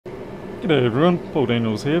G'day everyone, Paul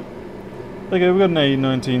Daniels here. Okay, we've got an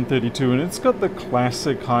A1932 and it's got the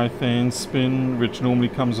classic high fan spin which normally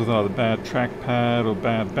comes with either bad trackpad or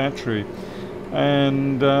bad battery.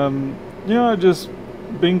 And I just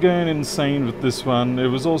been going insane with this one. It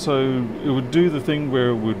would do the thing where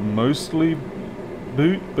it would mostly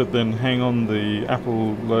boot but then hang on the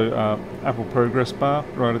Apple progress bar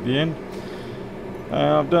right at the end.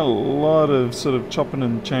 I've done a lot of sort of chopping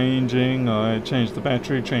and changing. I changed the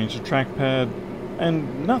battery, changed the trackpad,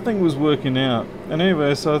 and nothing was working out. And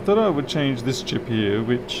anyway, so I thought I would change this chip here,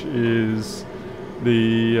 which is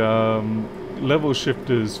the level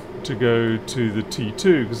shifters to go to the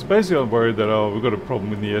T2, because basically I'm worried that we've got a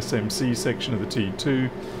problem in the SMC section of the T2.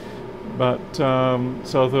 But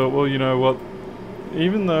so I thought, well, you know what?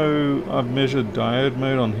 Even though I've measured diode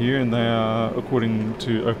mode on here and they are, according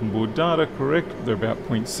to open board data, correct, they're about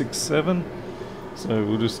 0.67. So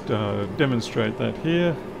we'll just demonstrate that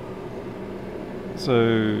here.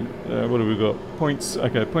 So what have we got?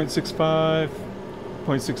 0.65,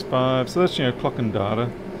 0.65. So that's clock and data,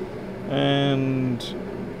 and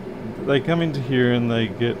they come into here and they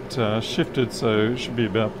get shifted. So it should be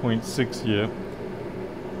about 0.6 here.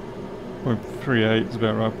 0.38 is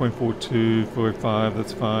about right, 0.42, 0.45,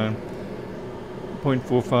 that's fine.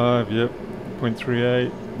 0.45, yep.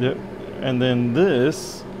 0.38, yep. And then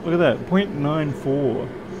this, look at that, 0.94.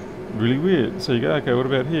 Really weird. So you go, okay, what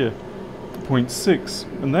about here? 0.6.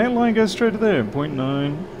 And that line goes straight to there,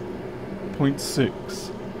 0.9,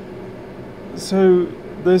 0.6. So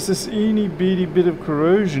there's this eeny beady bit of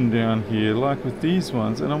corrosion down here, like with these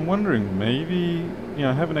ones, and I'm wondering, maybe,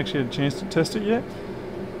 I haven't actually had a chance to test it yet,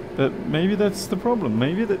 but maybe that's the problem.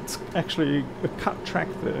 Maybe that's actually a cut track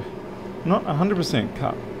there. Not 100%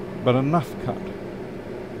 cut, but enough cut.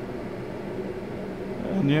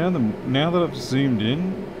 And now that I've zoomed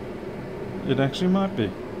in, it actually might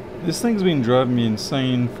be. This thing's been driving me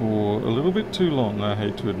insane for a little bit too long, I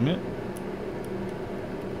hate to admit.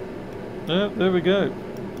 There we go.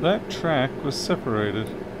 That track was separated.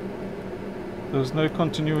 There was no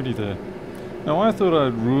continuity there. Now I thought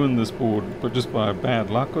I'd ruin this board, but just by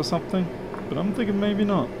bad luck or something, but I'm thinking maybe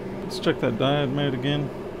not. Let's check that diode mode again.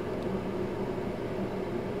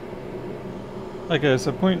 Okay,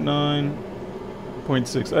 so 0.9,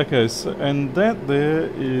 0.6. Okay, so, and that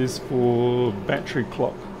there is for battery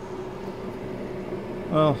clock.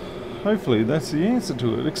 Well, hopefully that's the answer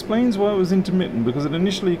to it. It explains why it was intermittent, because it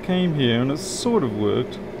initially came here and it sort of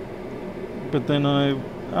worked, but then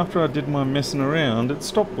after I did my messing around, it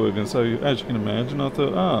stopped working. So as you can imagine, I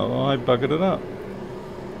thought, oh, I buggered it up.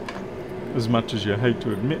 As much as you hate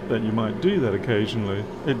to admit that you might do that occasionally,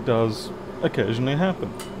 it does occasionally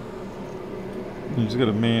happen. You just got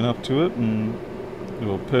to man up to it,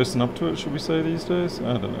 or person up to it, should we say these days?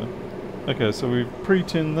 I don't know. Okay, so we've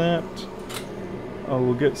pre-tinned that. I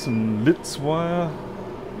will get some Litz wire.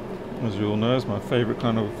 As you all know, is my favourite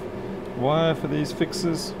kind of wire for these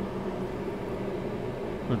fixes.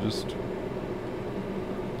 I'll just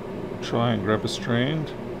try and grab a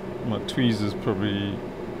strand. My tweezers probably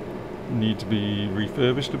need to be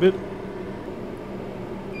refurbished a bit.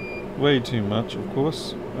 Way too much, of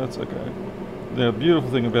course. That's okay. The beautiful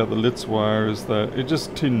thing about the Litz wire is that it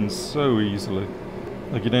just tins so easily.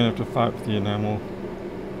 Like, you don't have to fight with the enamel.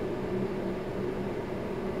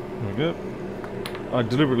 There we go. I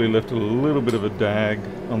deliberately left a little bit of a dag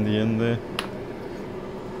on the end there.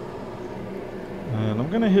 And I'm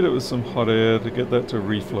going to hit it with some hot air to get that to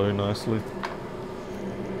reflow nicely.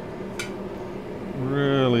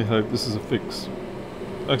 Really hope this is a fix.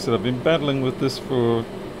 Like I said, I've been battling with this for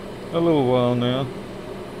a little while now.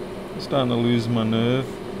 I'm starting to lose my nerve.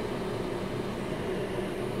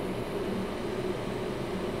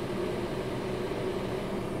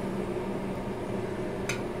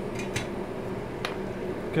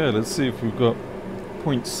 Okay, let's see if we've got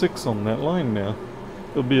 0.6 on that line now.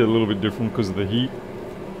 It'll be a little bit different because of the heat,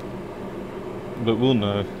 but we'll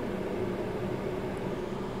know.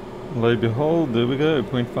 Lo and behold, there we go,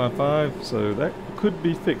 0.55, so that could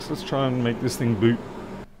be fixed. Let's try and make this thing boot.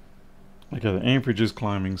 Okay, the amperage is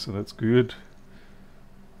climbing, so that's good.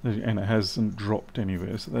 And it hasn't dropped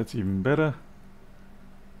anywhere, so that's even better.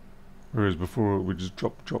 Whereas before it would just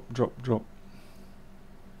drop, drop, drop, drop.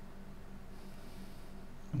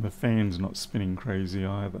 And the fan's not spinning crazy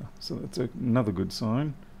either, so that's another good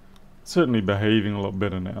sign. Certainly behaving a lot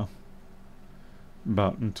better now.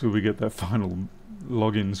 But until we get that final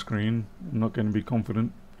login screen, I'm not going to be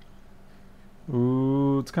confident.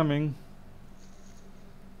 Ooh, it's coming.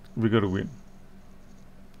 We got to win.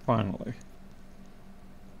 Finally.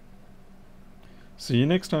 See you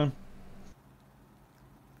next time.